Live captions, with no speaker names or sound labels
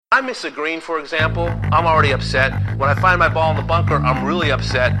I miss a green, for example, I'm already upset. When I find my ball in the bunker, I'm really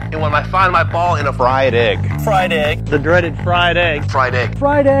upset. And when I find my ball in a fried egg. Fried egg. The dreaded fried egg. Fried egg.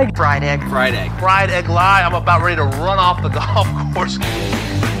 Fried egg. Fried egg. Fried egg. Fried egg lie, I'm about ready to run off the golf course.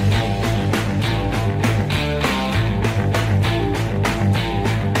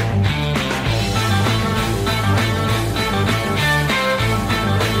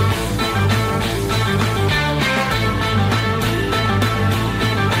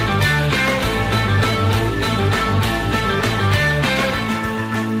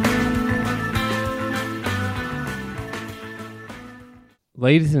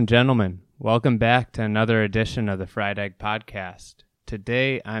 Ladies and gentlemen, welcome back to another edition of the Fried Egg Podcast.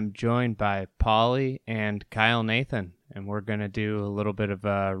 Today I'm joined by Paulie and Kyle Nathan, and we're going to do a little bit of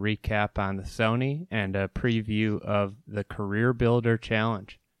a recap on the Sony and a preview of the CareerBuilder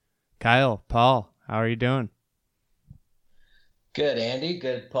Challenge. Kyle, Paul, how are you doing? Good, Andy.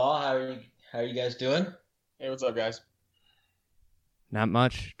 Good, Paul. How are you guys doing? Hey, what's up, guys? Not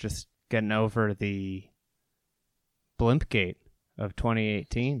much, just getting over the Blimpgate of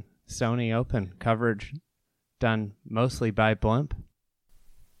 2018, Sony Open coverage done mostly by Blimp.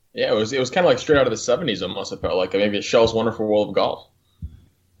 Yeah, it was kind of like straight out of the 70s almost. It felt like maybe a Shell's Wonderful World of Golf.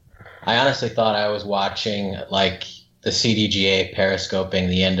 I honestly thought I was watching like the CDGA periscoping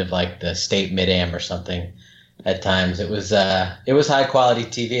the end of like the state mid-am or something. At times, it was high quality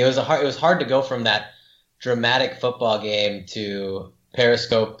TV. It was hard to go from that dramatic football game to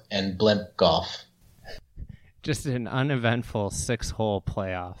periscope and Blimp golf. Just an uneventful 6-hole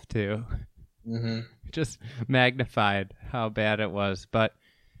playoff, too. Mm-hmm. Just magnified how bad it was. But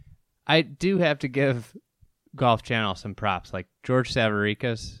I do have to give Golf Channel some props. Like George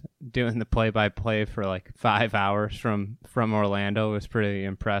Savarikas doing the play-by-play for like 5 hours from Orlando was pretty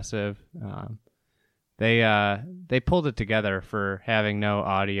impressive. They pulled it together for having no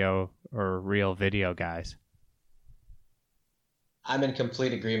audio or real video guys. I'm in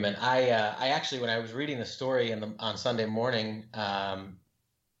complete agreement. I actually, when I was reading the story on Sunday morning, I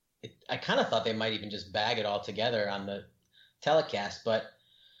kind of thought they might even just bag it all together on the telecast, but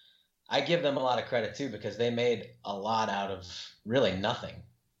I give them a lot of credit too because they made a lot out of really nothing.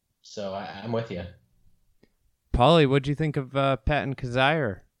 So I'm with you. Paulie, what'd you think of Patton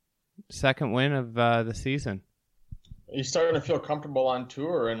Kizzire? Second win of the season. He's starting to feel comfortable on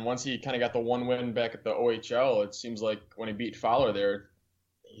tour, and once he kind of got the one win back at the OHL, it seems like when he beat Fowler there,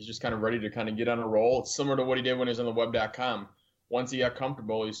 he's just kind of ready to kind of get on a roll. It's similar to what he did when he was on the web.com. Once he got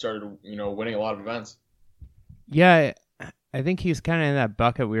comfortable, he started, winning a lot of events. Yeah, I think he's kind of in that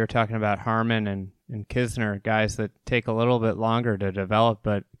bucket we were talking about, Harmon and Kisner, guys that take a little bit longer to develop,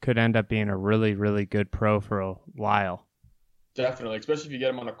 but could end up being a really, really good pro for a while. Definitely, especially if you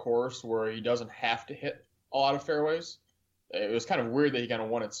get him on a course where he doesn't have to hit a lot of fairways. It was kind of weird that he kind of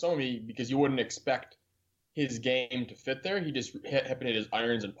won at Sony because you wouldn't expect his game to fit there. He just happened to hit his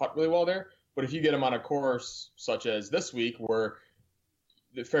irons and putt really well there. But if you get him on a course such as this week where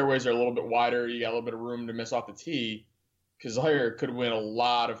the fairways are a little bit wider, you got a little bit of room to miss off the tee, Kizzire could win a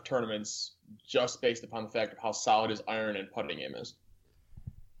lot of tournaments just based upon the fact of how solid his iron and putting game is.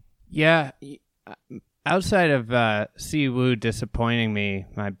 Yeah, outside of Siwoo disappointing me,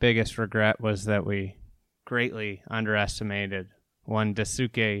 my biggest regret was that we greatly underestimated one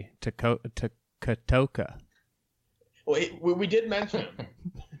Daisuke Katoka. Well, we did mention him.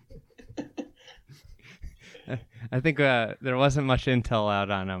 I think there wasn't much intel out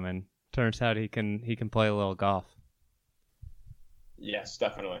on him, and turns out he can play a little golf. Yes,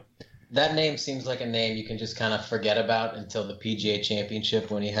 definitely. That name seems like a name you can just kind of forget about until the PGA Championship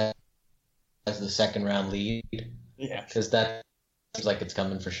when he has the second round lead. Yeah. Because that seems like it's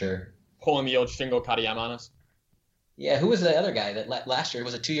coming for sure. Pulling the old Shingo Katayama on us. Yeah, who was the other guy that last year?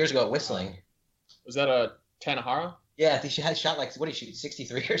 Was it 2 years ago at Whistling? Was that a Tanahara? Yeah, I think she had shot like, what did she shoot,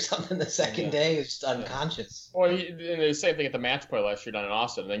 63 or something the second day? It was just unconscious. Well, and the same thing at the match play last year down in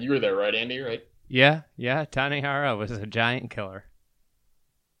Austin. And then you were there, right, Andy, right? Yeah, Tanihara was a giant killer.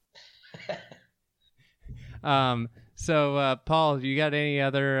 So, Paul, you got any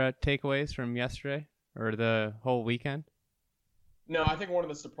other takeaways from yesterday or the whole weekend? No, I think one of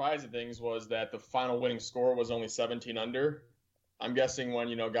the surprising things was that the final winning score was only 17 under. I'm guessing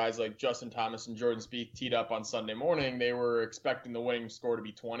when, guys like Justin Thomas and Jordan Spieth teed up on Sunday morning, they were expecting the winning score to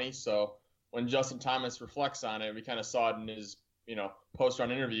be 20. So when Justin Thomas reflects on it, we kind of saw it in his,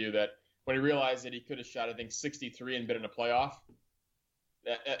 post-round interview that when he realized that he could have shot, I think, 63 and been in a playoff,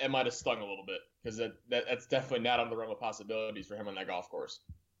 it might have stung a little bit because that's definitely not on the realm of possibilities for him on that golf course.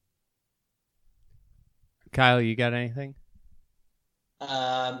 Kyle, you got anything?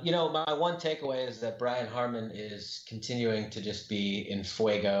 My one takeaway is that Brian Harman is continuing to just be in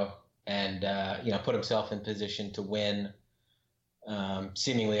fuego and, put himself in position to win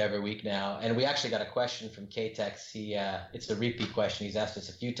seemingly every week now. And we actually got a question from K-Tex. It's a repeat question. He's asked us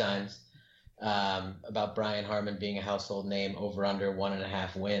a few times about Brian Harman being a household name over under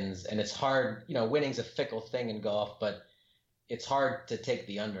 1.5 wins. And it's hard, winning's a fickle thing in golf, but it's hard to take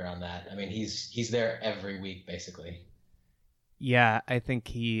the under on that. I mean, he's there every week, basically. Yeah, I think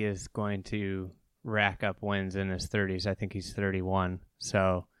he is going to rack up wins in his 30s. I think he's 31.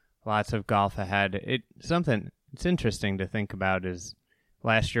 So lots of golf ahead. It's interesting to think about is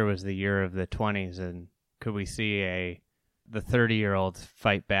last year was the year of the 20s, and could we see the 30-year-olds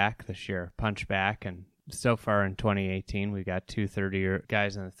fight back this year, punch back? And so far in 2018, we got two 30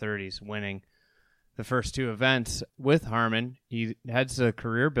 guys in the 30s winning the first two events. With Harman, he heads to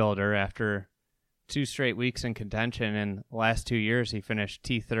CareerBuilder after 2 straight weeks in contention. In the last 2 years, he finished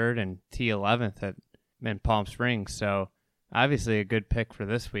T3rd and T11th in Palm Springs. So obviously a good pick for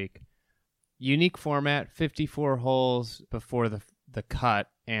this week. Unique format, 54 holes before the cut,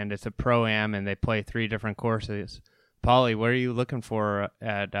 and it's a Pro-Am, and they play 3 different courses. Paulie, what are you looking for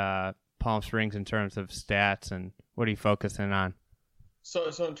at Palm Springs in terms of stats, and what are you focusing on? So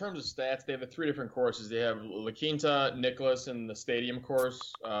in terms of stats, they have the 3 different courses. They have La Quinta, Nicholas, and the Stadium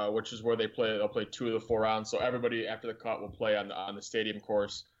course, which is where they'll play 2 of the 4 rounds. So everybody after the cut will play on the Stadium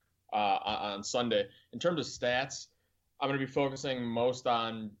course on Sunday. In terms of stats, I'm going to be focusing most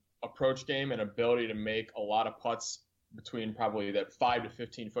on approach game and ability to make a lot of putts between probably that 5 to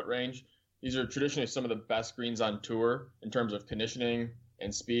 15 foot range. These are traditionally some of the best greens on tour in terms of conditioning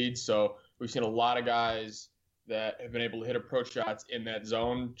and speed. So we've seen a lot of guys that have been able to hit approach shots in that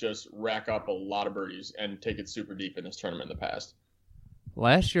zone just rack up a lot of birdies and take it super deep in this tournament in the past.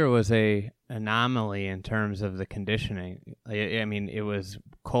 Last year was a anomaly in terms of the conditioning. I mean, it was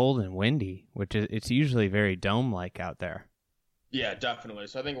cold and windy, it's usually very dome-like out there. Yeah, definitely.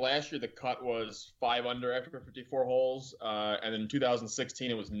 So I think last year the cut was 5 under after 54 holes, and in 2016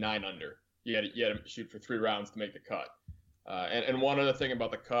 it was 9 under. You had to shoot for 3 rounds to make the cut. And one other thing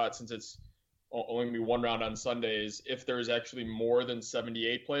about the cut, since it's only going to be 1 round on Sundays, if there's actually more than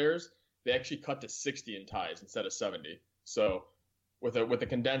 78 players, they actually cut to 60 in ties instead of 70. So with a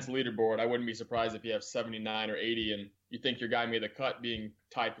condensed leaderboard, I wouldn't be surprised if you have 79 or 80 and you think your guy made the cut being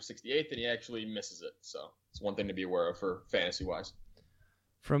tied for 68th and he actually misses it. So it's one thing to be aware of for fantasy-wise.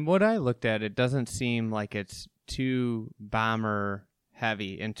 From what I looked at, it doesn't seem like it's too bomber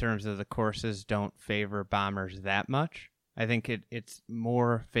heavy in terms of the courses don't favor bombers that much. I think it's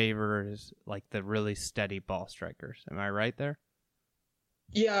more favors like the really steady ball strikers. Am I right there?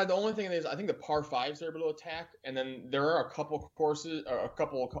 Yeah, the only thing is I think the par 5s are able to attack, and then there are a couple courses, or a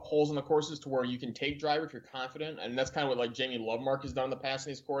couple of holes in the courses to where you can take driver if you're confident, and that's kind of what like Jamie Lovemark has done in the past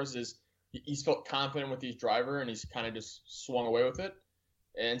in these courses. Is he's felt confident with his driver and he's kind of just swung away with it.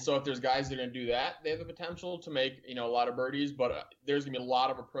 And so if there's guys that are going to do that, they have the potential to make a lot of birdies, but there's going to be a lot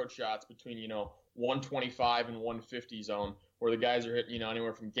of approach shots between 125 and 150 zone where the guys are hitting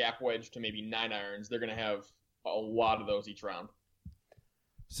anywhere from gap wedge to maybe 9 irons. They're going to have a lot of those each round.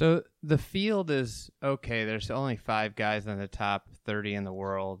 So the field is okay. There's only 5 guys in the top 30 in the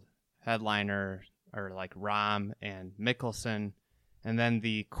world. Headliner are like Rahm and Mickelson. And then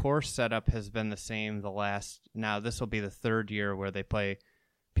the course setup has been the same now this will be the 3rd year where they play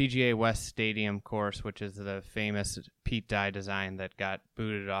PGA West Stadium course, which is the famous Pete Dye design that got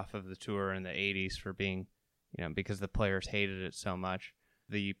booted off of the tour in the 80s for being, because the players hated it so much.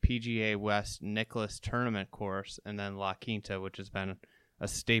 The PGA West Nicholas Tournament course, and then La Quinta, which has been a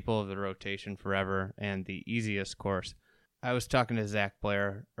staple of the rotation forever, and the easiest course. I was talking to Zach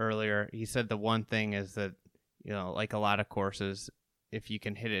Blair earlier. He said the one thing is that, like a lot of courses, if you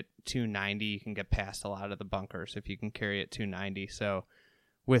can hit it 290, you can get past a lot of the bunkers if you can carry it 290. So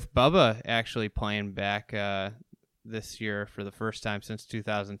with Bubba actually playing back this year for the first time since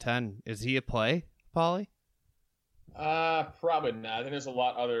 2010, is he a play, Paulie? Probably not. I think there's a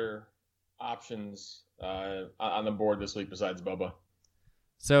lot other options on the board this week besides Bubba.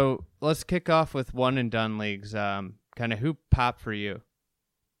 So let's kick off with one and done leagues. Kind of who popped for you?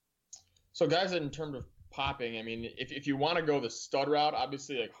 So guys, in terms of popping, I mean, if you want to go the stud route,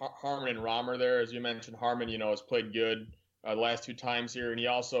 obviously like Harman and Rahm are there. As you mentioned, Harman, has played good the last 2 times here, and he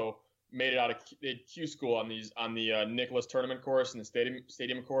also made it out of Q school on the Nicholas Tournament course and the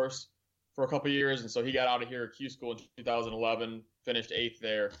Stadium course for a couple of years, and so he got out of here at Q school in 2011, finished 8th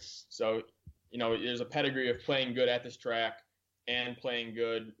there. So there's a pedigree of playing good at this track and playing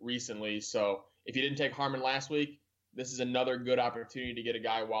good recently. So if you didn't take Harman last week, this is another good opportunity to get a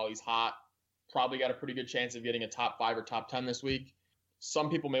guy while he's hot. Probably got a pretty good chance of getting a top 5 or top 10 this week. Some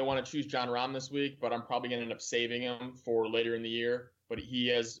people may want to choose John Rahm this week, but I'm probably going to end up saving him for later in the year. But he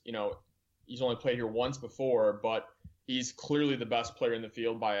has, he's only played here once before, but he's clearly the best player in the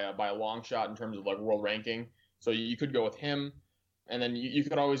field by a long shot in terms of like world ranking. So you could go with him. And then you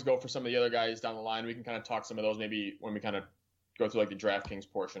could always go for some of the other guys down the line. We can kind of talk some of those maybe when we kind of go through like the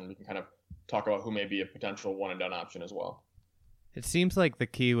DraftKings portion. We can kind of talk about who may be a potential one and done option as well. It seems like the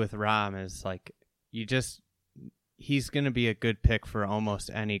key with Rahm is like he's going to be a good pick for almost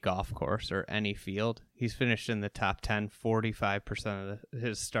any golf course or any field. He's finished in the top 10 45% of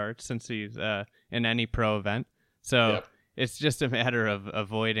his starts since he's in any pro event. So yep. It's just a matter of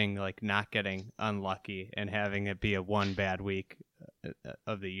avoiding like not getting unlucky and having it be a one bad week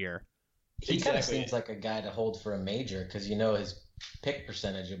of the year. He kind of seems like a guy to hold for a major because his pick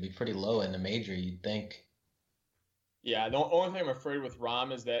percentage will be pretty low in the major, you'd think. Yeah, the only thing I'm afraid with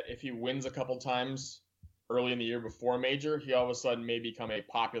Rahm is that if he wins a couple times early in the year before a major, he all of a sudden may become a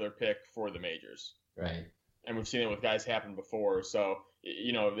popular pick for the majors. Right. And we've seen it with guys happen before. So,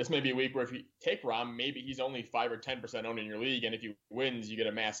 this may be a week where if you take Rahm, maybe he's only 5 or 10% owned in your league. And if he wins, you get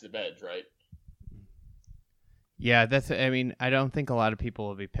a massive edge, right? Yeah, I don't think a lot of people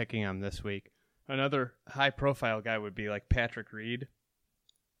will be picking him this week. Another high-profile guy would be like Patrick Reed,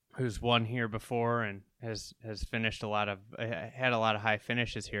 who's won here before and has finished had a lot of high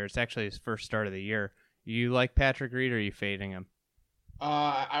finishes here. It's actually his first start of the year. You like Patrick Reed, or are you fading him?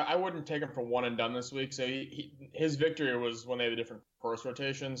 I wouldn't take him for one and done this week. So his victory was when they had a different course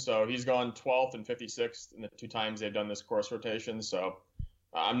rotation. So he's gone 12th and 56th in the 2 times they've done this course rotation. So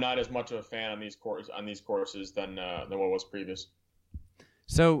I'm not as much of a fan on these courses than what was previous.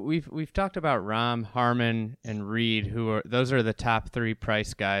 So we've talked about Rahm, Harmon, and Reed, those are the top 3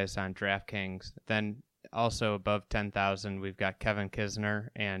 price guys on DraftKings. Then also above 10,000, we've got Kevin Kisner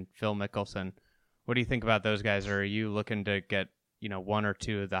and Phil Mickelson. What do you think about those guys? Or are you looking to get 1 or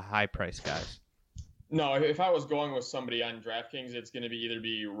 2 of the high price guys? No, if I was going with somebody on DraftKings, it's going to either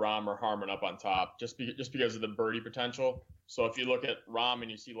be Rahm or Harmon up on top, just because of the birdie potential. So if you look at Rahm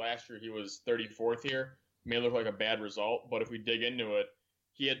and you see last year he was 34th here, it may look like a bad result, but if we dig into it,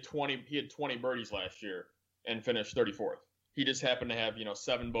 he had 20 birdies last year and finished 34th. He just happened to have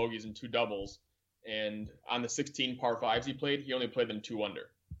 7 bogeys and 2 doubles, and on the 16 par 5s he played, he only played them 2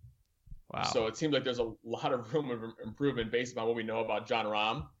 under. Wow. So it seems like there's a lot of room of improvement based on what we know about John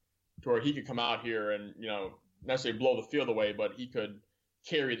Rahm, to where he could come out here and, not necessarily blow the field away, but he could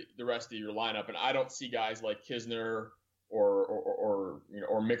carry the rest of your lineup. And I don't see guys like Kisner or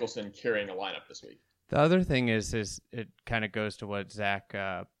Mickelson carrying a lineup this week. The other thing is it kind of goes to what Zach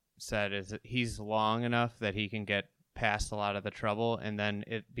said, is that he's long enough that he can get past a lot of the trouble, and then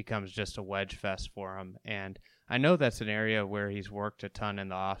it becomes just a wedge fest for him. And I know that's an area where he's worked a ton in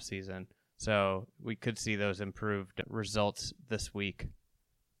the off season. So we could see those improved results this week.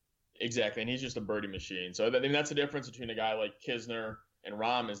 Exactly, and he's just a birdie machine. So that's the difference between a guy like Kisner and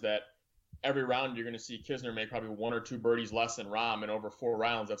Rahm, is that every round you're going to see Kisner make probably 1 or 2 birdies less than Rahm, and over 4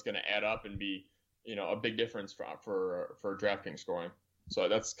 rounds that's going to add up and be a big difference for DraftKings scoring. So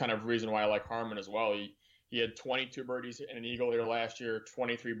that's kind of the reason why I like Harmon as well. He had 22 birdies and an eagle here last year,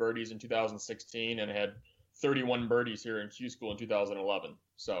 23 birdies in 2016, and had 31 birdies here in Q School in 2011.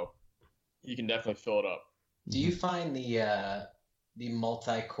 So he can definitely fill it up. Do you find the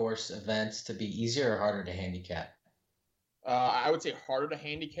multi-course events to be easier or harder to handicap? I would say harder to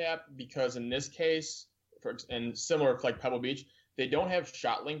handicap because in this case, and similar to like Pebble Beach, they don't have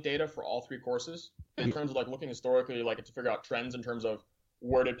shot link data for all 3 courses in terms of like looking historically, like to figure out trends in terms of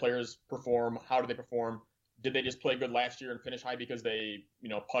where did players perform, how did they perform, did they just play good last year and finish high because they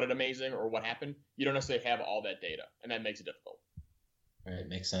putted amazing, or what happened? You don't necessarily have all that data, and that makes it difficult. All right,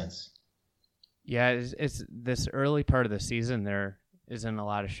 makes sense. Yeah, it's this early part of the season. There isn't a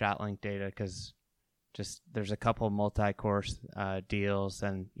lot of shot link data because just there's a couple multi-course deals,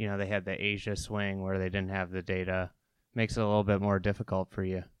 and they had the Asia swing where they didn't have the data. Makes it a little bit more difficult for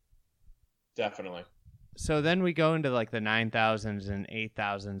you. Definitely. So then we go into like the 9,000s and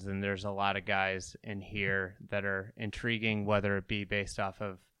 8,000s, and there's a lot of guys in here that are intriguing, whether it be based off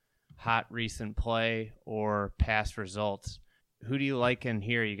of hot recent play or past results. Who do you like in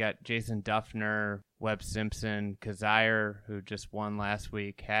here? You got Jason Duffner, Webb Simpson, Kazire, who just won last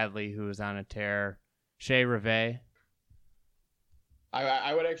week, Hadley, who was on a tear, Shea Reve.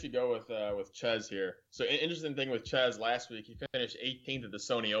 I would actually go with Ches here. So interesting thing with Ches, last week he finished 18th at the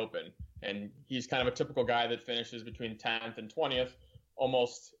Sony Open, and he's kind of a typical guy that finishes between 10th and 20th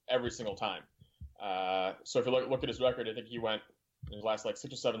almost every single time. So if you look at his record, I think he went in his last 6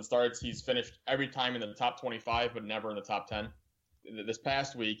 or 7 starts, he's finished every time in the top 25, but never in the top 10. This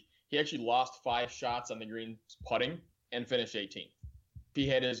past week, he actually lost 5 shots on the green putting and finished 18th. he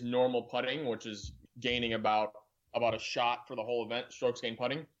had his normal putting, which is gaining about a shot for the whole event, strokes gained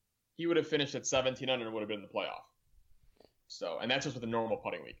putting, he would have finished at 17 under and would have been in the playoff. So, and that's just with a normal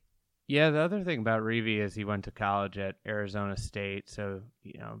putting week. Yeah, the other thing about Reeve is he went to college at Arizona State, so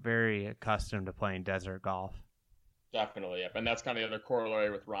very accustomed to playing desert golf. Definitely, yep. And that's kind of the other corollary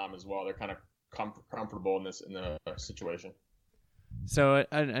with Rahm as well. They're kind of comfortable in the situation. So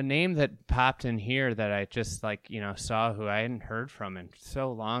a name that popped in here that I just saw who I hadn't heard from in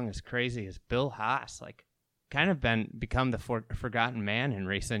so long is crazy is Bill Haas. Kind of become the forgotten man in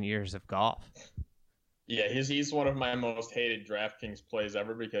recent years of golf. Yeah, he's one of my most hated DraftKings plays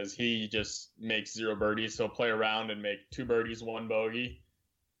ever because he just makes 0 birdies. He'll play around and make 2 birdies, 1 bogey,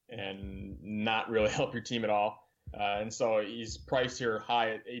 and not really help your team at all. And so he's priced here high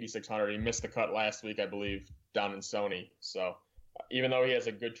at 8,600. He missed the cut last week, I believe, down in Sony. So even though he has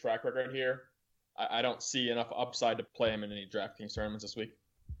a good track record here, I don't see enough upside to play him in any DraftKings tournaments this week.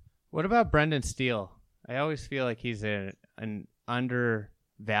 What about Brendan Steele? I always feel like he's an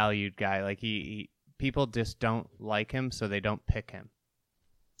undervalued guy. People just don't like him, so they don't pick him.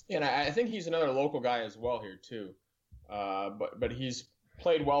 Yeah, and I think he's another local guy as well here too. But he's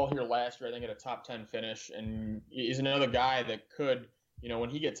played well here last year. I think at a top 10 finish, and he's another guy that could,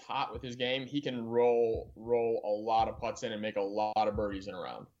 when he gets hot with his game, he can roll a lot of putts in and make a lot of birdies in a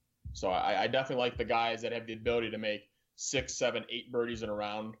round. So I definitely like the guys that have the ability to make 6, 7, 8 birdies in a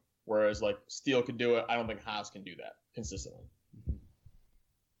round. Whereas Steele could do it, I don't think Haas can do that consistently.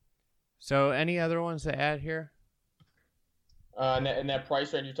 So any other ones to add here? In that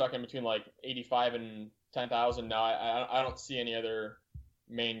price range, you're talking between 85 and 10,000. No, I don't see any other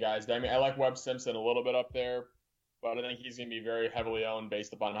main guys there. I mean, I like Webb Simpson a little bit up there, but I think he's going to be very heavily owned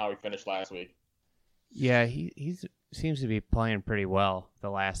based upon how he finished last week. Yeah, he seems to be playing pretty well the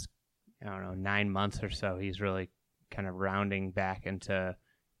last, 9 months or so. He's really kind of rounding back into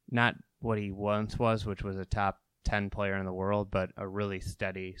not what he once was, which was a top 10 player in the world, but a really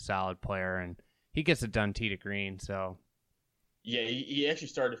steady, solid player, and he gets it done tee to green. So, yeah, he actually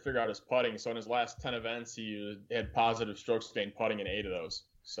started to figure out his putting. So in his last 10 events, he had positive strokes gained putting in 8 of those.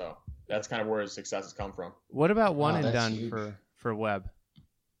 So that's kind of where his success has come from. What about one and done huge. for Webb?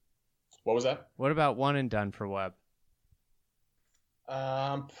 What was that? What about one and done for Webb?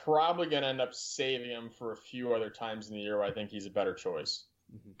 I'm probably going to end up saving him for a few other times in the year where I think he's a better choice.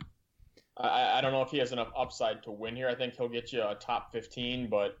 Mm-hmm. I don't know if he has enough upside to win here. I think he'll get you a top 15,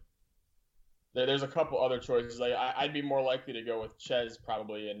 but there's a couple other choices. I'd be more likely to go with Chez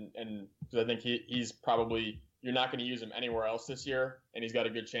probably, and because I think he's probably, you're not going to use him anywhere else this year, and he's got a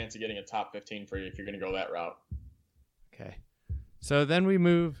good chance of getting a top 15 for you if you're going to go that route. Okay. So then we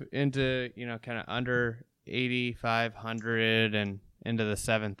move into, kind of under 8,500 and into the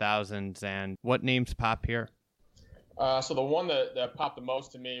 7,000s, and what names pop here? So the one that popped the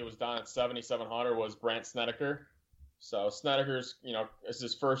most to me was down at 7,700 was Brandt Snedeker. So Snedeker's, it's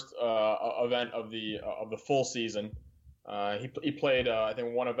his first event of the full season. He played I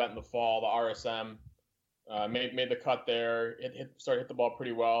think one event in the fall, the RSM. Made the cut there. Started to hit the ball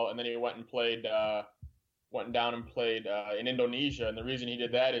pretty well, and then he went down and played in Indonesia. And the reason he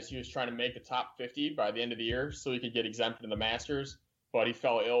did that is he was trying to make the top 50 by the end of the year, so he could get exempted in the Masters. But he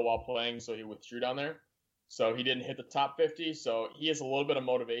fell ill while playing, so he withdrew down there. So he didn't hit the top 50. So he has a little bit of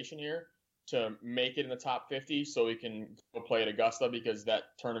motivation here to make it in the top 50 so he can go play at Augusta, because that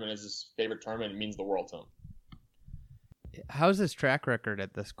tournament is his favorite tournament. It means the world to him. How's his track record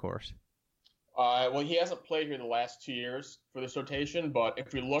at this course? Well, he hasn't played here the last 2 years for this rotation, but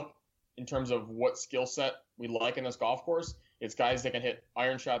if we look in terms of what skill set we like in this golf course, it's guys that can hit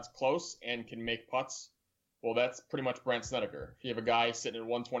iron shots close and can make putts. Well, that's pretty much Brandt Snedeker. If you have a guy sitting at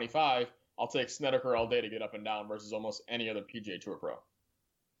 125, I'll take Snedeker all day to get up and down versus almost any other PGA Tour pro.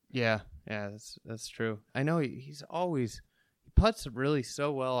 Yeah, that's true. I know he putts really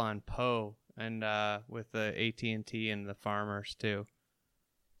so well on Poe and with the AT&T and the Farmers too.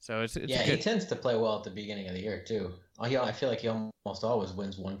 So it's yeah, he tends to play well at the beginning of the year too. I feel like he almost always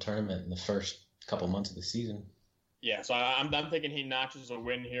wins one tournament in the first couple months of the season. Yeah, so I'm thinking he notches a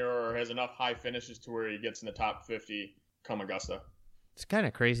win here or has enough high finishes to where he gets in the top 50 come Augusta. It's kind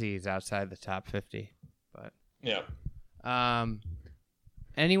of crazy he's outside the top 50, but yeah.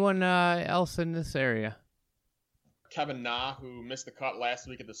 Anyone else in this area? Kevin Na, who missed the cut last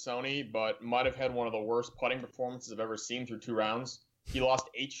week at the Sony, but might have had one of the worst putting performances I've ever seen through 2 rounds. He lost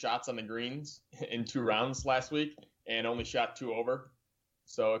 8 shots on the greens in 2 rounds last week and only shot 2 over.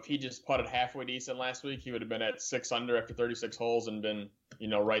 So if he just putted halfway decent last week, he would have been at 6 under after 36 holes and been,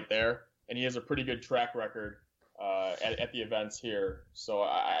 right there. And he has a pretty good track record at the events here. So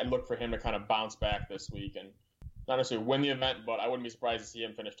I look for him to kind of bounce back this week and not necessarily win the event, but I wouldn't be surprised to see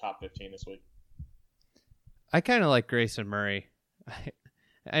him finish top 15 this week. I kind of like Grayson Murray.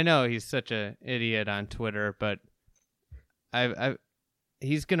 I know he's such an idiot on Twitter, but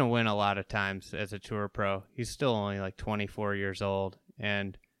he's going to win a lot of times as a tour pro. He's still only like 24 years old,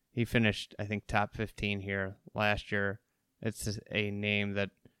 and he finished, I think, top 15 here last year. It's a name that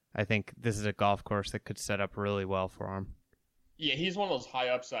I think this is a golf course that could set up really well for him. Yeah, he's one of those high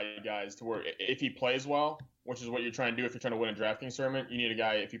upside guys to where if he plays well, which is what you're trying to do if you're trying to win a DraftKings tournament, you need a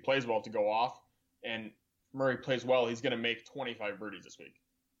guy, if he plays well, to go off. And Murray plays well, he's going to make 25 birdies this week.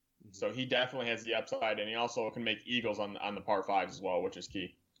 So he definitely has the upside, and he also can make eagles on the par fives as well, which is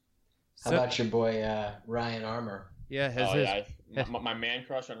key. How about your boy Ryan Armour? Yeah, my man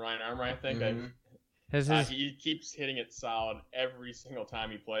crush on Ryan Armour, I think. Mm-hmm. He keeps hitting it solid every single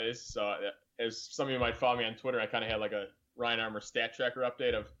time he plays. So as some of you might follow me on Twitter, I kind of had like a Ryan Armour stat tracker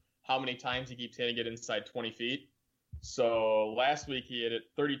update of how many times he keeps hitting it inside 20 feet. So last week he hit it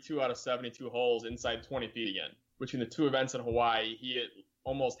 32 out of 72 holes inside 20 feet again. Between the two events in Hawaii, he hit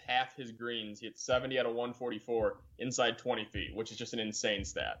almost half his greens. He hit 70 out of 144 inside 20 feet, which is just an insane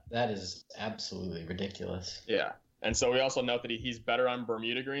stat. That is absolutely ridiculous. Yeah. And so we also note that he's better on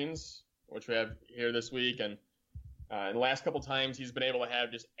Bermuda greens, which we have here this week. And in the last couple times, he's been able to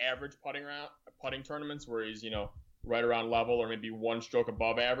have just average putting tournaments where he's, right around level or maybe one stroke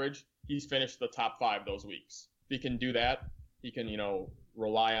above average. He's finished the top 5 those weeks. If he can do that, he can,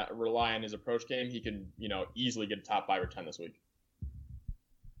 rely on his approach game. He can, easily get a top 5 or 10 this week.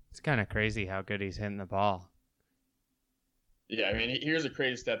 It's kind of crazy how good he's hitting the ball. Yeah, I mean, here's a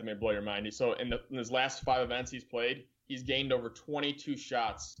crazy stat that may blow your mind. So in his last 5 events he's played, he's gained over 22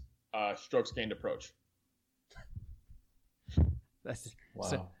 shots, strokes gained approach. Wow.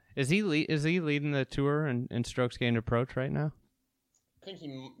 So, is he leading the tour in strokes gained approach right now? I think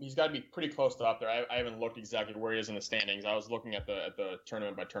he's got to be pretty close to up there. I haven't looked exactly where he is in the standings. I was looking at the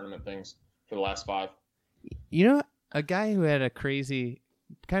tournament by tournament things for the last 5. A guy who had a crazy,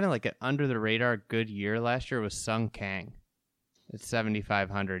 kind of like an under the radar good year last year was Sung Kang. It's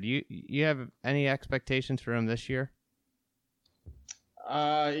 7,500. You have any expectations for him this year?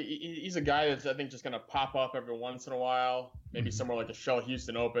 He's a guy that's, I think, just going to pop up every once in a while. Maybe somewhere like a Shell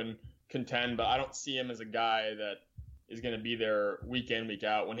Houston Open contend, but I don't see him as a guy that is going to be there week in, week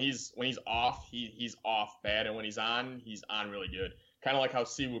out. When he's off, he's off bad, and when he's on really good. Kind of like how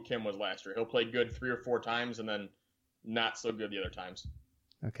Siwoo Kim was last year. He'll play good 3 or 4 times and then not so good the other times.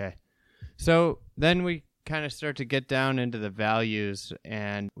 Okay. So then we kind of start to get down into the values,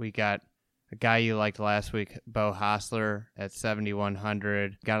 and we got a guy you liked last week, Bo Hostler at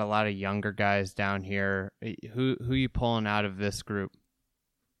 7,100. Got a lot of younger guys down here. Who you pulling out of this group?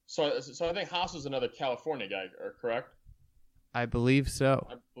 So I think Hostler's another California guy, correct? I believe so.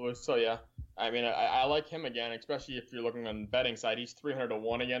 I believe so, yeah. I mean, I like him again, especially if you're looking on the betting side. He's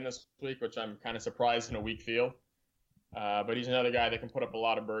 300-1 again this week, which I'm kind of surprised in a weak field. But he's another guy that can put up a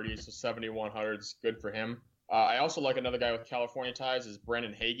lot of birdies, so 7,100 is good for him. I also like another guy with California ties is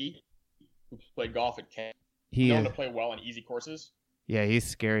Brendan Hagee, who played golf at Cal. He's known to play well on easy courses. Yeah, he's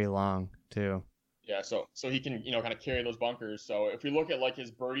scary long, too. Yeah, so he can, kind of carry those bunkers. So if we look at, like,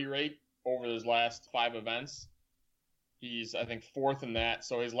 his birdie rate over his last 5 events, he's, I think, 4th in that.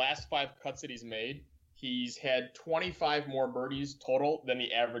 So his last 5 cuts that he's made, he's had 25 more birdies total than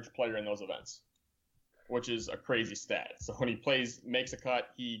the average player in those events, which is a crazy stat. So when he makes a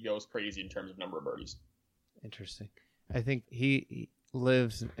cut, he goes crazy in terms of number of birdies. Interesting. I think he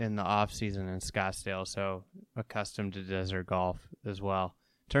lives in the off season in Scottsdale, so accustomed to desert golf as well.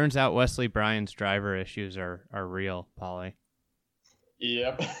 Turns out Wesley Bryan's driver issues are real, Paulie.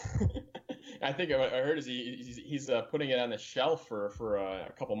 Yep. I think I heard he's putting it on the shelf for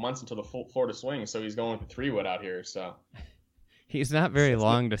a couple months until the full Florida swing, so he's going with the 3-wood out here. So he's not very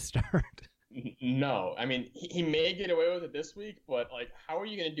long to start. No, I mean he may get away with it this week, but like, how are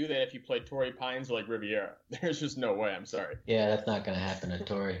you going to do that if you play Torrey Pines or like Riviera? There's just no way. I'm sorry. Yeah, that's not going to happen at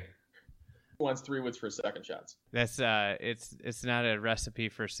Torrey. He wants 3 woods for his second shots. That's it's not a recipe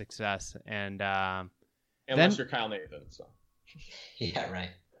for success, and unless you're Kyle Nathan. So yeah, right.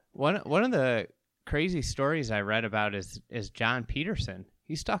 One of the crazy stories I read about is John Peterson.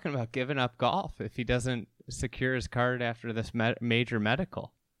 He's talking about giving up golf if he doesn't secure his card after this major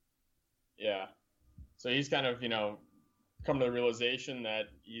medical. Yeah. So he's kind of, come to the realization that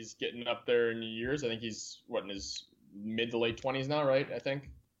he's getting up there in years. I think he's, in his mid to late 20s now, right? I think.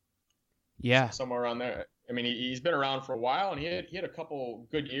 Yeah. Somewhere around there. I mean, he's been around for a while, and he had a couple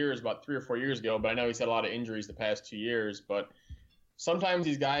good years about 3 or 4 years ago, but I know he's had a lot of injuries the past 2 years. But sometimes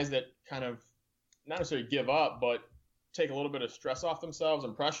these guys that kind of not necessarily give up, but take a little bit of stress off themselves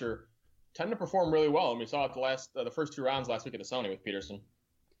and pressure, tend to perform really well, and we saw it the first 2 rounds last week at the Sony with Peterson.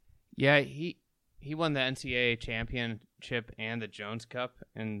 Yeah, he won the NCAA championship and the Jones Cup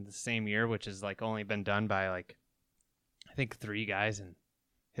in the same year, which has like only been done by like I think 3 guys in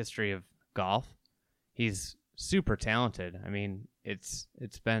history of golf. He's super talented. I mean,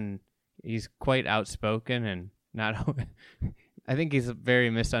 he's quite outspoken and not. I think he's very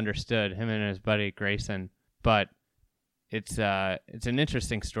misunderstood, him and his buddy Grayson. But it's an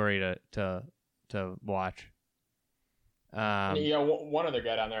interesting story to watch. One other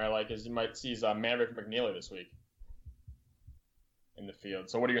guy down there I like is you might see Maverick McNeely this week in the field.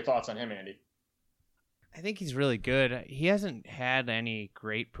 So what are your thoughts on him, Andy? I think he's really good. He hasn't had any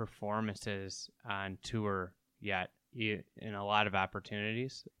great performances on tour yet in a lot of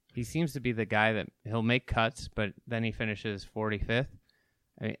opportunities. He seems to be the guy that he'll make cuts, but then he finishes 45th.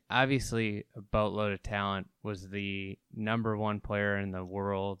 I mean, obviously, a boatload of talent, was the number 1 player in the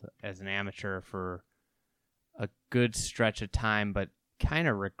world as an amateur for a good stretch of time, but kind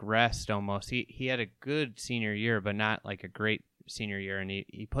of regressed almost. He had a good senior year, but not like a great senior year, and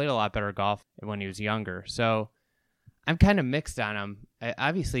he played a lot better golf when he was younger. So I'm kind of mixed on him.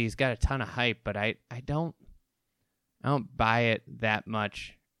 Obviously, he's got a ton of hype, but I don't buy it that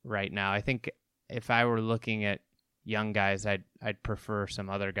much right now. I think if I were looking at young guys, I'd prefer some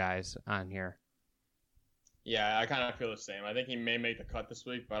other guys on here. Yeah, I kind of feel the same. I think he may make the cut this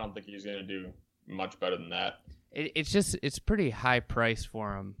week, but I don't think he's going to do much better than that. It's pretty high price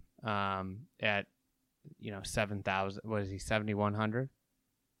for him at 7,000. What is he, 7,100?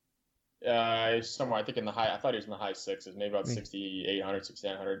 Somewhere I think in the high. I thought he was in the high 6s, maybe about 6,800,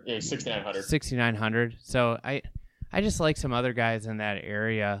 6,900. Yeah, 6,900. 6,900. So I just like some other guys in that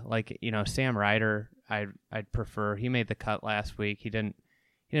area, like Sam Ryder. I'd prefer. He made the cut last week. He didn't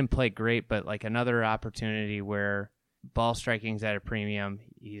play great, but like another opportunity where ball striking's at a premium.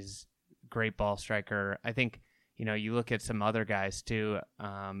 He's a great ball striker. I think you look at some other guys too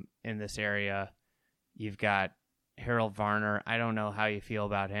in this area. You've got Harold Varner. I don't know how you feel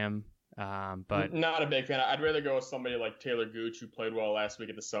about him, but not a big fan. I'd rather go with somebody like Taylor Gooch, who played well last week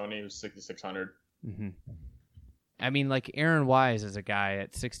at the Sony. He was 6,600. Mm-hmm. I mean, like Aaron Wise is a guy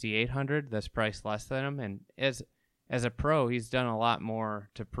at 6,800 that's priced less than him, and as a pro, he's done a lot more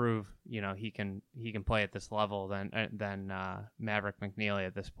to prove he can play at this level than Maverick McNeely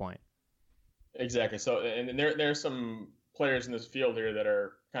at this point. Exactly. So, and there's some players in this field here that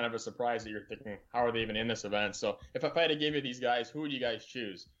are kind of a surprise that you're thinking, how are they even in this event? So, if I had to give you these guys, who would you guys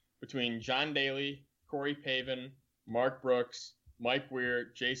choose between John Daly, Corey Pavin, Mark Brooks, Mike Weir,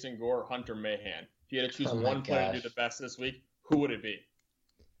 Jason Gore, Hunter Mahan? If you had to choose one player to do the best this week, who would it be?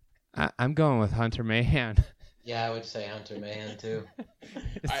 I'm going with Hunter Mahan. Yeah, I would say Hunter Mahan too.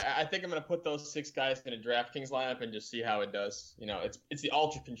 I think I'm going to put those 6 guys in a DraftKings lineup and just see how it does. It's the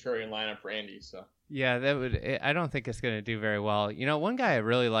ultra contrarian lineup for Andy. So yeah, I don't think it's going to do very well. One guy I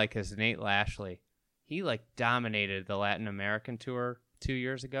really like is Nate Lashley. He dominated the Latin American tour 2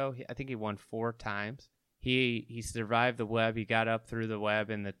 years ago. I think he won 4 times. He survived the web. He got up through the web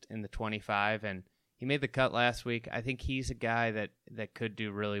in the 25, and he made the cut last week. I think he's a guy that could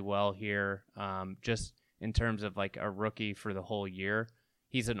do really well here, just in terms of like a rookie for the whole year.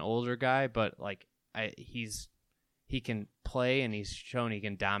 He's an older guy, but he can play, and he's shown he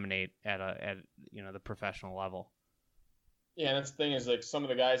can dominate at the professional level. Yeah, and that's the thing is some of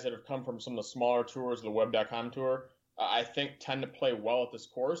the guys that have come from some of the smaller tours, the Web.com tour, I think tend to play well at this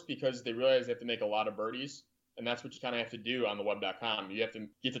course because they realize they have to make a lot of birdies. And that's what you kind of have to do on the Web.com. You have to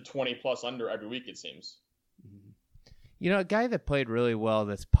get to 20 plus under every week, it seems. A guy that played really well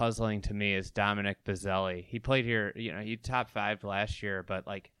that's puzzling to me is Dominic Bazzelli. He played here, he top 5 last year, but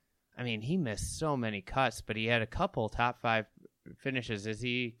he missed so many cuts, but he had a couple top 5 finishes. Is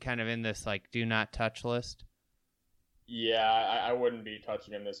he kind of in this do not touch list? Yeah, I wouldn't be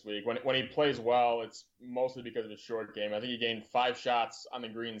touching him this week. When he plays well, it's mostly because of his short game. I think he gained 5 shots on the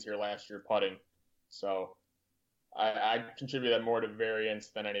greens here last year putting. So I contribute that more to variance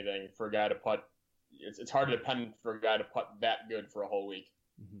than anything for a guy to putt. It's hard to depend for a guy to putt that good for a whole week.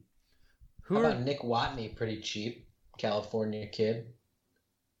 Mm-hmm. How about Nick Watney? Pretty cheap, California kid.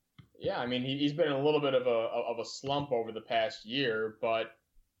 Yeah, he's been in a little bit of a slump over the past year, but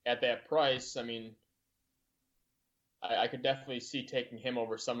at that price, I could definitely see taking him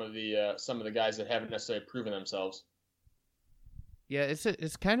over some of the guys that haven't necessarily proven themselves. Yeah,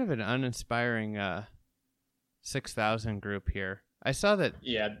 it's kind of an uninspiring 6,000 group here. I saw that.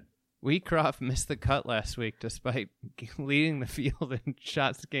 Yeah. Wheatcroft missed the cut last week despite leading the field in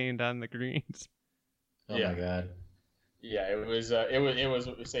shots gained on the greens. Oh my God. Yeah, it was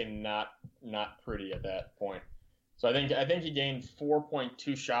say not pretty at that point. So I think he gained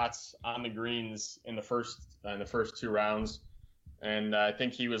 4.2 shots on the greens in the first 2 rounds, and I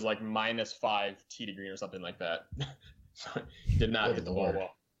think he was like -5 tee to green or something like that. So he did not hit the ball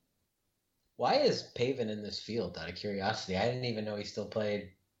well. Why is Pavin in this field? Out of curiosity, I didn't even know he still played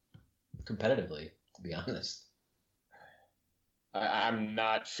competitively. To be honest, I'm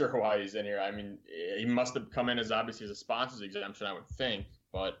not sure why he's in here. I mean, he must have come in as obviously as a sponsors exemption, I would think,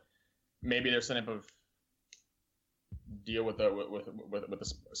 but maybe there's some type of deal with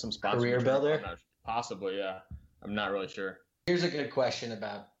some sponsors. CareerBuilder? Possibly, yeah. I'm not really sure. Here's a good question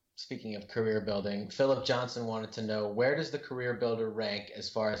about, speaking of career building. Philip Johnson wanted to know, where does the CareerBuilder rank as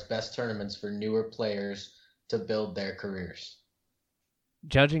far as best tournaments for newer players to build their careers?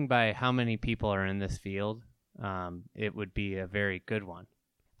 Judging by how many people are in this field, it would be a very good one.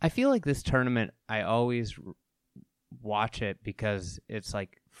 I feel like this tournament, I always watch it because it's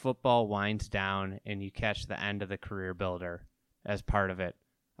like football winds down and you catch the end of the CareerBuilder as part of it.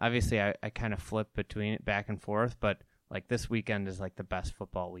 Obviously, I kind of flip between it back and forth, but like this weekend is like the best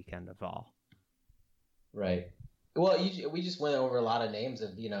football weekend of all. Right. Well, we just went over a lot of names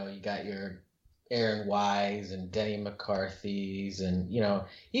of, you got your Aaron Wise and Denny McCarthy's, and,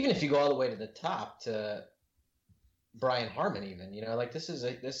 even if you go all the way to the top to Brian Harmon, even, like this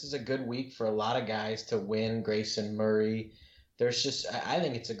is a good week for a lot of guys to win. Grayson Murray. I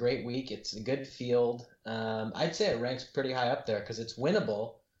think it's a great week. It's a good field. I'd say it ranks pretty high up there because it's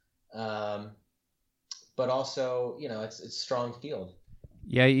winnable. But also, it's a strong field.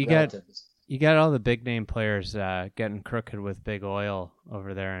 Yeah, you got all the big name players getting crooked with big oil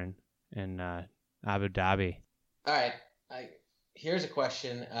over there in Abu Dhabi. All right, here's a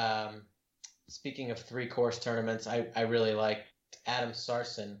question. Speaking of 3-course tournaments, I really liked Adam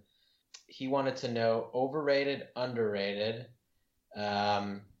Sarson. He wanted to know overrated, underrated,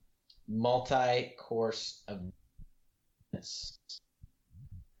 multi-course events.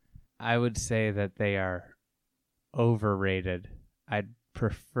 I would say that they are overrated. I'd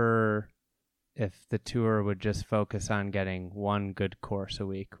prefer if the tour would just focus on getting one good course a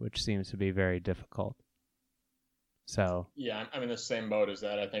week, which seems to be very difficult. So yeah, I'm in the same boat as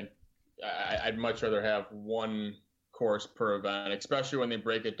that. I think I'd much rather have one course per event, especially when they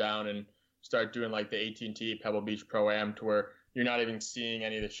break it down and start doing like the AT&T Pebble Beach Pro-Am, to where you're not even seeing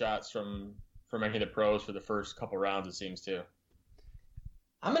any of the shots from any of the pros for the first couple rounds, it seems, too.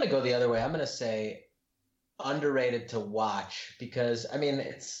 I'm going to go the other way. I'm going to say underrated to watch because, I mean,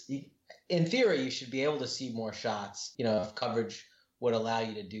 in theory, you should be able to see more shots, if coverage would allow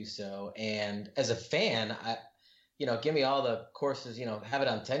you to do so. And as a fan, give me all the courses, have it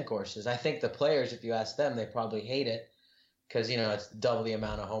on 10 courses. I think the players, if you ask them, they probably hate it because, it's double the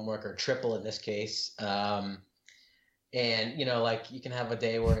amount of homework, or triple in this case. And, like you can have a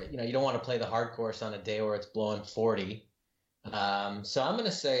day where, you don't want to play the hard course on a day where it's blowing 40. So I'm going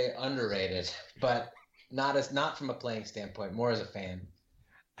to say underrated, but not from a playing standpoint, more as a fan.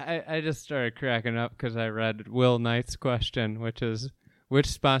 I just started cracking up because I read Will Knight's question, which is, which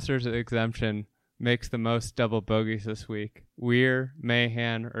sponsor's exemption makes the most double bogeys this week? Weir,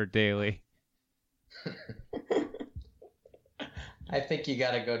 Mahan, or Daly? I think you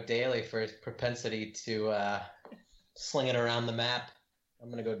got to go Daly for his propensity to sling it around the map. I'm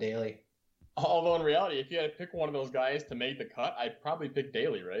going to go Daly. Although in reality, if you had to pick one of those guys to make the cut, I'd probably pick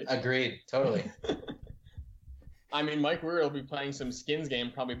Daly, right? Agreed. Totally. I mean, Mike Weir will be playing some skins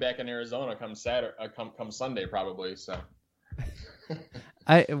game probably back in Arizona come Sunday probably. So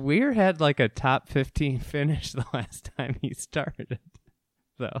Weir had like a top 15 finish the last time he started.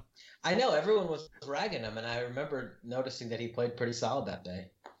 So I know everyone was ragging him, and I remember noticing that he played pretty solid that day.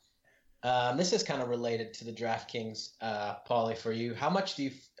 This is kind of related to the DraftKings, Paulie, for you. How much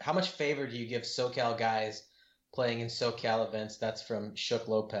favor do you give SoCal guys playing in SoCal events? That's from Shook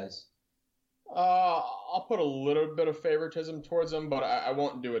Lopez. I'll put a little bit of favoritism towards them, but I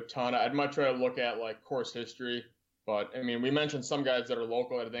won't do a ton. I'd much rather look at like course history. But I mean, we mentioned some guys that are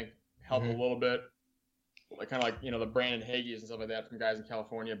local that I think help a little bit, like kind of like the Brandon Hagees and stuff like that from guys in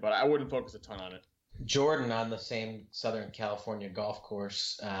California. But I wouldn't focus a ton on it. Jordan on the same Southern California golf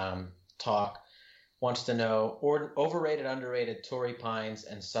course talk wants to know overrated, underrated Torrey Pines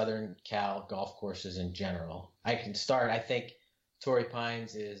and Southern Cal golf courses in general. I can start. I think Torrey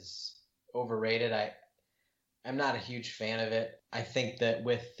Pines is overrated. I'm not a huge fan of it. I think that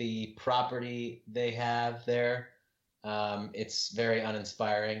with the property they have there, it's very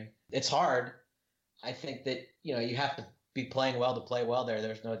uninspiring. It's hard. I think that, you have to be playing well to play well there.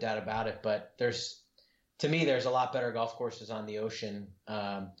 There's no doubt about it. But to me, there's a lot better golf courses on the ocean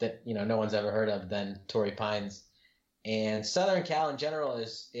that, no one's ever heard of than Torrey Pines. And Southern Cal in general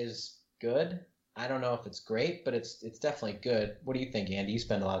is good. I don't know if it's great, but it's definitely good. What do you think, Andy? You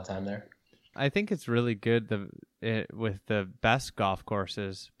spend a lot of time there. I think it's really good with the best golf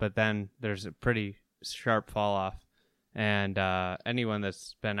courses, but then there's a pretty sharp fall off. And anyone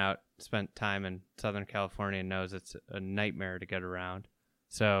that's spent time in Southern California knows it's a nightmare to get around.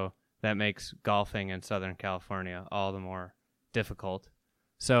 So that makes golfing in Southern California all the more difficult.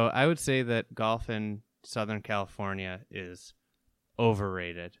 So I would say that golf in Southern California is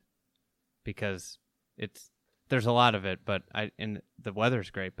overrated because there's a lot of it, but the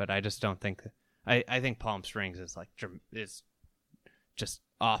weather's great, but I just don't think I think Palm Springs is just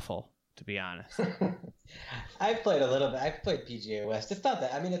awful, to be honest. I've played a little bit. I've played PGA West. It's not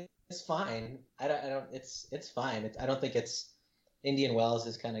that. I mean, it's fine. I don't. It's fine. I don't think it's. Indian Wells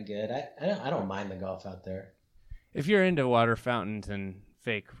is kind of good. I don't mind the golf out there. If you're into water fountains and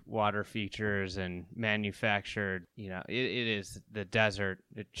fake water features and manufactured, it is the desert.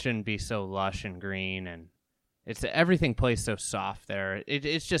 It shouldn't be so lush and green, and everything plays so soft there.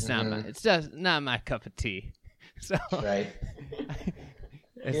 It's just not my cup of tea. So right.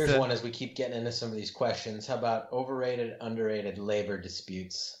 Here's one as we keep getting into some of these questions. How about overrated, underrated labor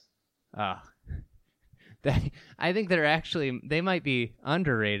disputes? I think they might be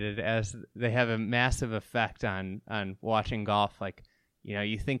underrated as they have a massive effect on watching golf. Like,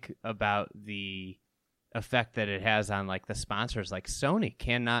 you think about the effect that it has on like the sponsors. Like Sony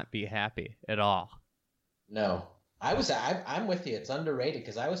cannot be happy at all. No, I'm with you. It's underrated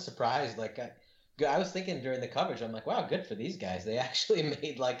because I was surprised. Like I was thinking during the coverage, I'm like, wow, good for these guys. They actually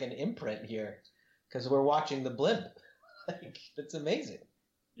made like an imprint here because we're watching the blimp. Like, that's amazing.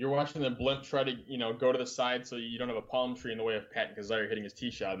 You're watching the blimp try to, go to the side so you don't have a palm tree in the way of Patton Kazire hitting his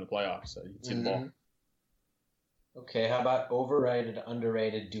tee shot in the playoffs, so you can see the ball. Okay, how about overrated,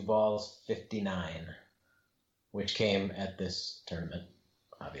 underrated Duval's 59, which came at this tournament,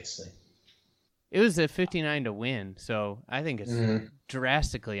 obviously. It was a 59 to win, so I think it's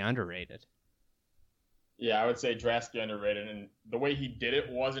drastically underrated. Yeah, I would say drastically underrated. And the way he did it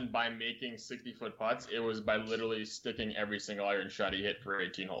wasn't by making 60-foot putts. It was by literally sticking every single iron shot he hit for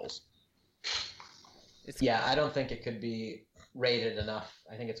 18 holes. Yeah, I don't think it could be rated enough.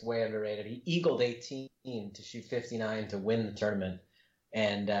 I think it's way underrated. He eagled 18 to shoot 59 to win the tournament.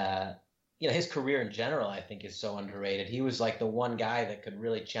 And, his career in general, I think, is so underrated. He was like the one guy that could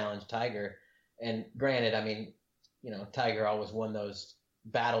really challenge Tiger. And granted, I mean, Tiger always won those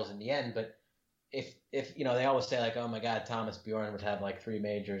battles in the end, but if they always say like, oh my God, Thomas Bjorn would have like 3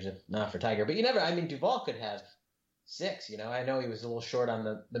 majors if not for Tiger, but Duval could have 6. I know he was a little short on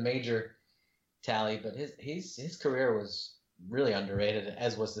the major tally, but his career was really underrated,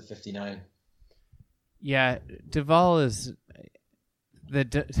 as was the 59. Yeah, Duval is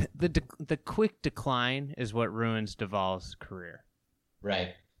the quick decline is what ruins Duval's career.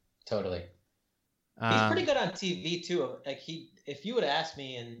 Right, totally. He's pretty good on TV too. Like if you would have asked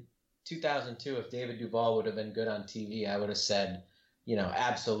me in 2002 if David Duval would have been good on TV, I would have said,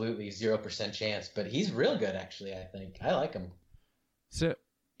 absolutely 0% chance. But he's real good, actually. I think I like him. So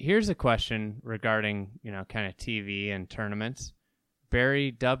here's a question regarding kind of TV and tournaments.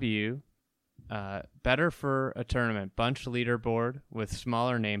 Barry W. Better for a tournament bunch leaderboard with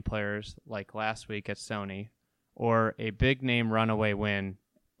smaller name players like last week at Sony, or a big name runaway win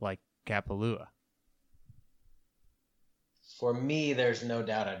like Kapalua? For me, there's no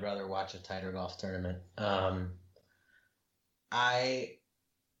doubt I'd rather watch a tighter golf tournament. I'd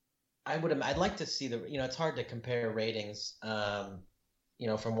like to see it's hard to compare ratings,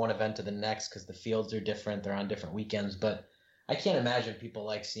 from one event to the next because the fields are different. They're on different weekends, but I can't imagine people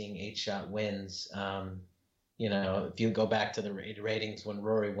like seeing 8-shot wins. If you go back to the ratings when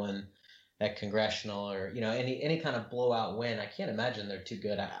Rory won at Congressional or, any kind of blowout win, I can't imagine they're too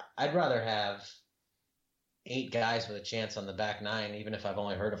good. I'd rather have 8 guys with a chance on the back 9, even if I've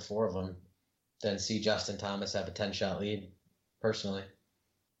only heard of 4 of them, than see Justin Thomas have a 10-shot lead, personally.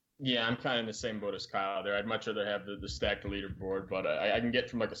 Yeah, I'm kind of in the same boat as Kyle there. I'd much rather have the stacked leaderboard, but I can get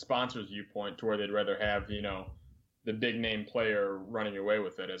from like a sponsor's viewpoint to where they'd rather have, the big name player running away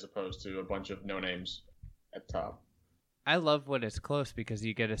with it as opposed to a bunch of no names at the top. I love when it's close because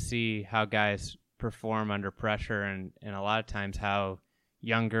you get to see how guys perform under pressure and a lot of times how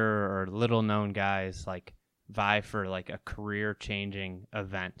younger or little known guys like vie for like a career-changing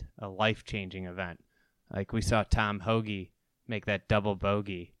event, a life-changing event. Like we saw Tom Hoagie make that double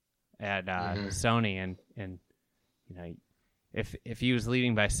bogey at Sony, and if he was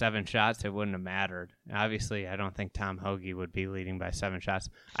leading by 7 shots, it wouldn't have mattered. Obviously, I don't think Tom Hoagie would be leading by 7 shots.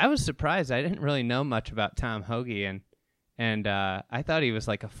 I was surprised. I didn't really know much about Tom Hoagie, and I thought he was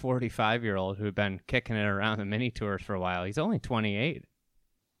like a 45-year-old who had been kicking it around the mini tours for a while. He's only 28.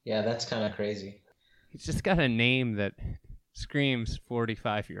 Yeah, that's kind of crazy. He's just got a name that screams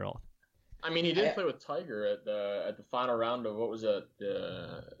 45-year-old. I mean, he did play with Tiger at the final round of what was it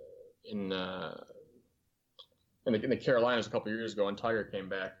in the Carolinas a couple years ago when Tiger came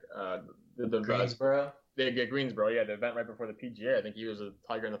back. The Greensboro. Greensboro, yeah, the event right before the PGA. I think he was a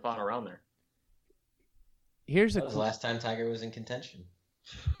Tiger in the final round there. That was the last time Tiger was in contention.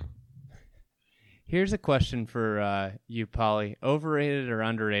 Here's a question for you, Paulie. Overrated or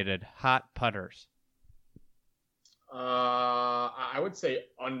underrated hot putters? I would say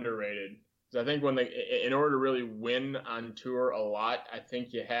underrated. I think in order to really win on tour a lot, I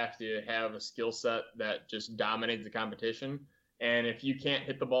think you have to have a skill set that just dominates the competition. And if you can't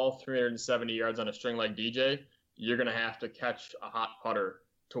hit the ball 370 yards on a string like DJ, you're going to have to catch a hot putter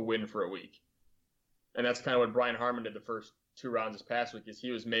to win for a week. And that's kind of what Brian Harman did the first 2 rounds this past week, is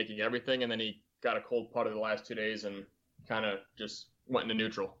he was making everything, and then he got a cold putter the last 2 days and kind of just went into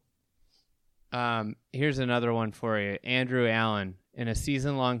neutral. Here's another one for you. Andrew Allen, in a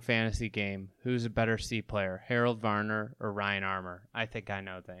season-long fantasy game, who's a better C player, Harold Varner or Ryan Armour? I think I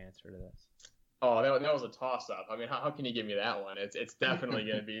know the answer to this. Oh, that was a toss-up. I mean, how can you give me that one? It's definitely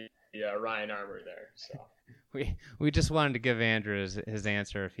going to be Ryan Armour there. So we just wanted to give Andrew his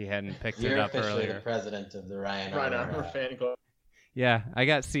answer if he hadn't picked it up earlier. You're officially the president of the Ryan Armour fan club. Yeah, I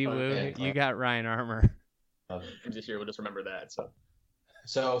got Siwoo. You got Ryan Armour. This year, we'll just remember that.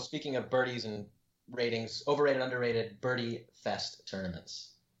 So speaking of birdies and ratings, overrated, underrated birdie fest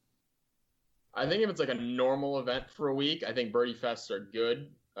tournaments. I think if it's like a normal event for a week, I think birdie fests are good.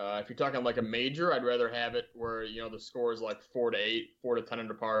 If you're talking like a major, I'd rather have it where the score is like 4 to 8, 4 to 10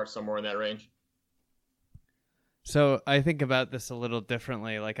 under par, somewhere in that range. So I think about this a little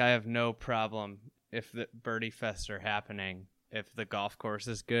differently. Like, I have no problem if the birdie fests are happening, if the golf course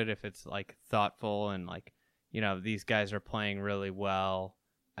is good, if it's like thoughtful and like, these guys are playing really well.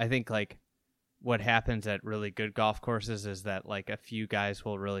 I think like what happens at really good golf courses is that like a few guys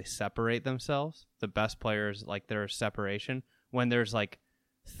will really separate themselves. The best players, like, their separation. When there's like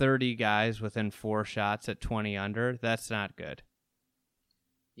 30 guys within 4 shots at 20 under, that's not good.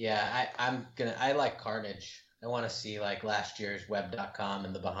 Yeah, I like carnage. I want to see like last year's web.com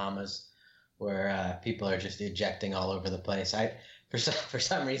in the Bahamas where people are just ejecting all over the place. For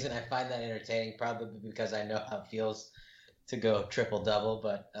some reason, I find that entertaining, probably because I know how it feels to go triple-double,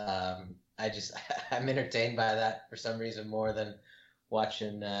 but I'm entertained by that for some reason more than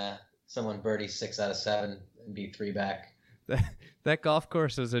watching someone birdie 6 out of 7 and be 3 back. That golf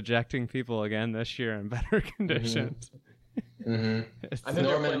course is ejecting people again this year in better conditions. Mm-hmm. I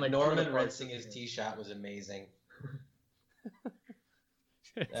think Norman rinsing his tee shot was amazing.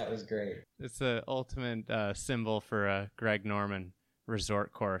 That was great. It's the ultimate symbol for a Greg Norman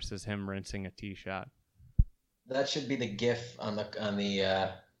resort course, is him rinsing a tee shot. That should be the GIF on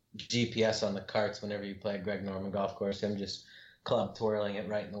the GPS on the carts whenever you play a Greg Norman golf course. Him just club twirling it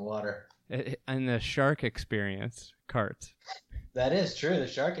right in the water. And the Shark Experience carts. That is true. The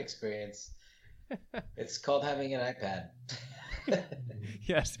Shark Experience. It's called having an iPad.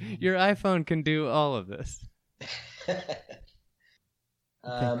 Yes, your iPhone can do all of this.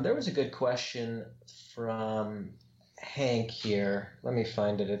 There was a good question from Hank here. Let me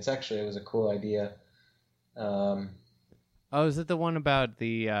find it. It was a cool idea. Is it the one about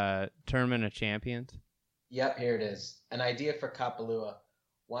the Tournament of Champions? Yep, here it is. An idea for Kapalua.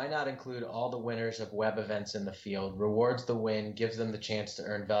 Why not include all the winners of web events in the field? Rewards the win, gives them the chance to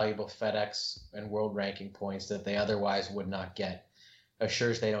earn valuable FedEx and world ranking points that they otherwise would not get.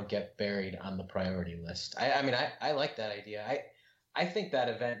 Assures they don't get buried on the priority list. I like that idea. I think that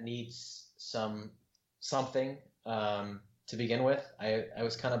event needs something to begin with. I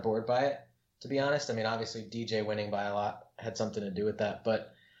was kind of bored by it, to be honest. I mean, obviously DJ winning by a lot had something to do with that,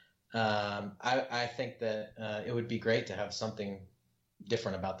 but I think that it would be great to have something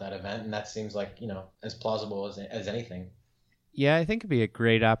different about that event, and that seems like as plausible as anything. Yeah, I think it'd be a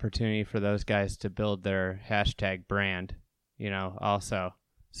great opportunity for those guys to build their hashtag brand. Also.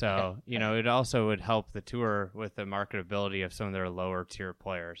 So, it also would help the tour with the marketability of some of their lower tier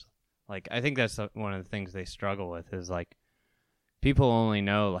players. Like, I think that's one of the things they struggle with is, like, people only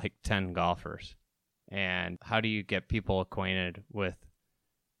know, like, 10 golfers. And how do you get people acquainted with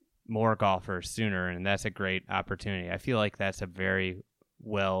more golfers sooner? And that's a great opportunity. I feel like that's a very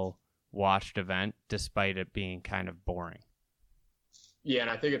well-watched event, despite it being kind of boring. Yeah,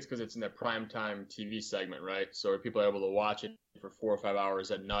 and I think it's because it's in the primetime TV segment, right? So people are able to watch it for 4 or 5 hours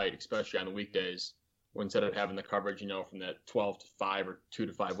at night, especially on the weekdays, instead of having the coverage, from that 12 to 5 or 2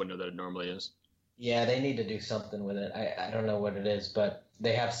 to 5 window that it normally is. Yeah, they need to do something with it. I don't know what it is, but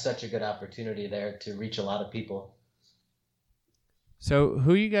they have such a good opportunity there to reach a lot of people. So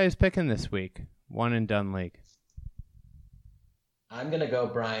who you guys picking this week? One and done league. I'm going to go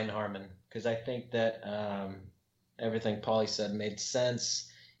Brian Harmon because I think that everything Paulie said made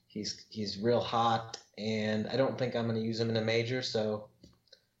sense. He's real hot, and I don't think I'm going to use him in a major, so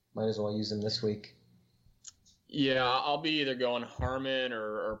might as well use him this week. Yeah, I'll be either going Harmon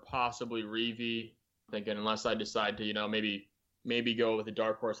or possibly Reavie. Thinking unless I decide to, maybe go with a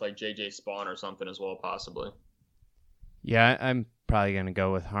dark horse like JJ Spawn or something as well, possibly. Yeah, I'm probably going to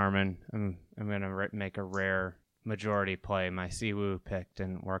go with Harmon. I'm going to make a rare majority play. My Siwoo pick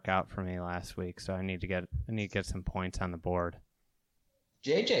didn't work out for me last week, so I need to get some points on the board.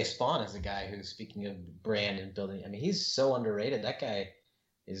 JJ Spawn is a guy who's, speaking of brand and building, I mean, he's so underrated. That guy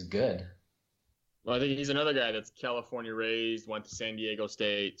is good. Well, I think he's another guy that's California raised, went to San Diego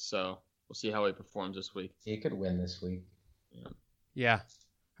State, so we'll see how he performs this week. He could win this week. Yeah.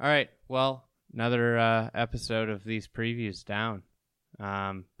 All right. Well, another episode of these previews down.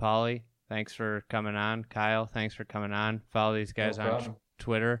 Paulie, thanks for coming on. Kyle, thanks for coming on. Follow these guys on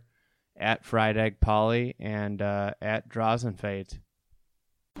Twitter at Fried Egg Paulie and at Draws and Fades.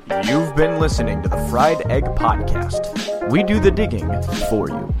 You've been listening to the Fried Egg Podcast. We do the digging for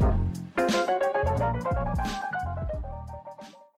you.